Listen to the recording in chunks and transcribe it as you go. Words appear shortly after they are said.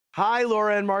Hi,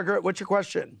 Laura and Margaret. What's your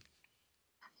question?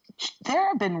 There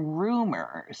have been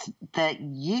rumors that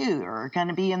you are going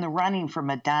to be in the running for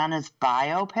Madonna's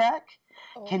biopic.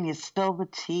 Oh. Can you spill the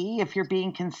tea if you're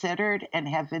being considered? And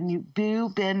have you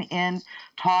been in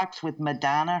talks with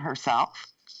Madonna herself?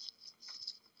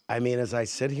 I mean, as I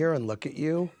sit here and look at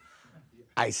you,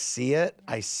 I see it.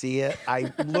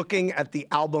 I'm looking at the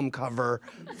album cover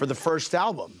for the first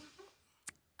album.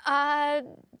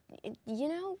 You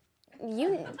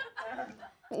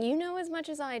know as much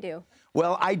as I do.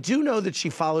 Well, I do know that she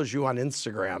follows you on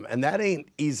Instagram, and that ain't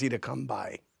easy to come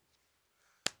by.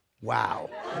 Wow.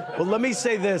 Well, let me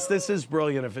say this. This is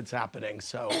brilliant if it's happening,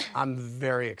 so I'm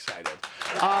very excited.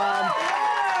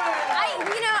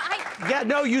 Yeah,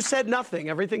 no, you said nothing.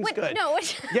 Everything's good. No.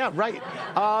 Yeah, right.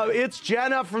 It's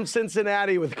Jenna from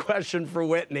Cincinnati with a question for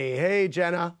Whitney. Hey,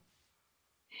 Jenna.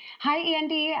 Hi,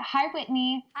 Andy. Hi,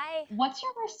 Whitney. Hi. What's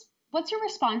your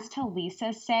response to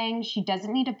Lisa saying she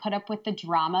doesn't need to put up with the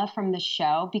drama from the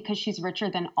show because she's richer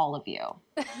than all of you?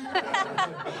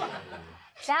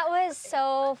 That was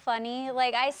so funny.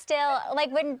 Like, I still,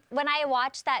 like, when I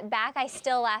watch that back, I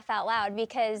still laugh out loud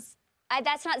because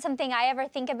that's not something I ever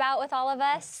think about with all of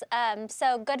us.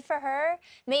 So good for her.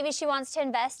 Maybe she wants to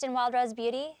invest in Wild Rose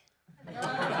Beauty.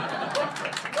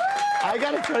 I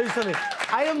gotta tell you something.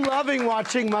 I am loving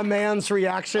watching my man's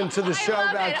reaction to the show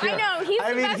back here. I know, he's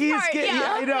the best part.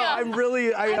 Yeah, I know. I'm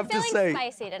really, I have to say. I'm feeling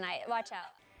spicy tonight. Watch out.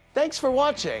 Thanks for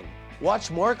watching. Watch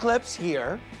more clips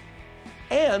here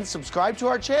and subscribe to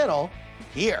our channel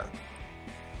here.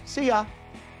 See ya.